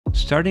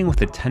Starting with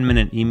the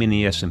 10-minute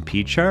E-mini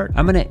S&P chart,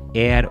 I'm going to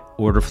add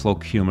order flow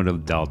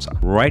cumulative delta.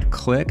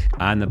 Right-click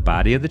on the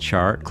body of the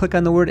chart, click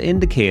on the word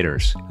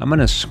indicators. I'm going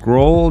to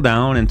scroll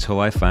down until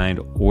I find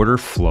order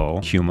flow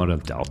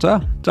cumulative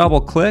delta.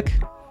 Double-click.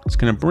 It's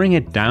going to bring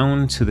it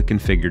down to the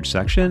configured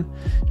section,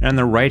 and on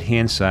the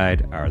right-hand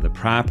side are the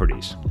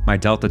properties. My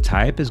delta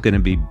type is going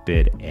to be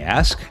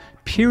bid-ask.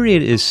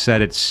 Period is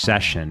set at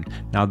session.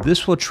 Now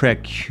this will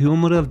track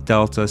cumulative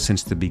delta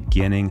since the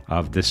beginning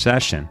of the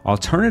session.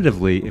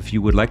 Alternatively, if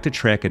you would like to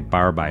track it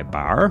bar by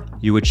bar,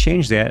 you would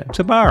change that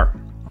to bar.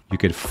 You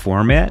could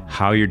format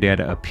how your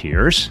data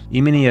appears.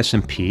 E-mini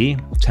S&P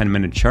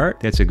 10-minute chart,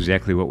 that's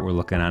exactly what we're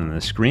looking on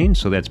the screen,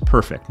 so that's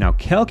perfect. Now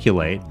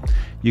calculate,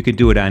 you could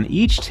do it on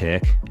each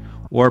tick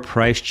or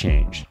price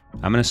change.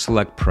 I'm going to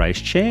select price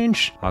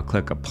change. I'll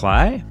click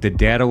apply. The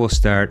data will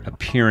start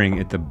appearing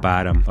at the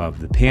bottom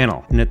of the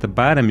panel. And at the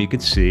bottom, you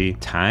could see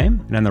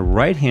time. And on the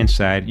right-hand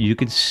side, you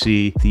could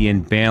see the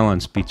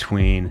imbalance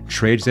between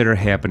trades that are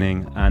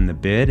happening on the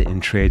bid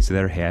and trades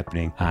that are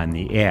happening on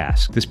the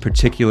ask. This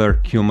particular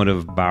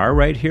cumulative bar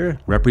right here,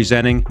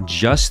 representing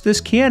just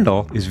this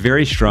candle, is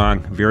very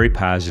strong, very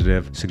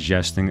positive,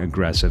 suggesting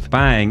aggressive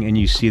buying. And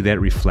you see that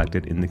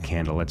reflected in the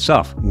candle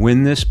itself.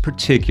 When this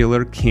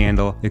particular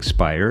candle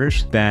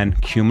expires, then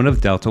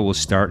cumulative delta will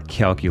start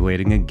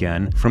calculating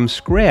again from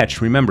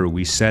scratch. Remember,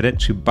 we set it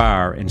to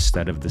bar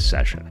instead of the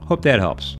session. Hope that helps.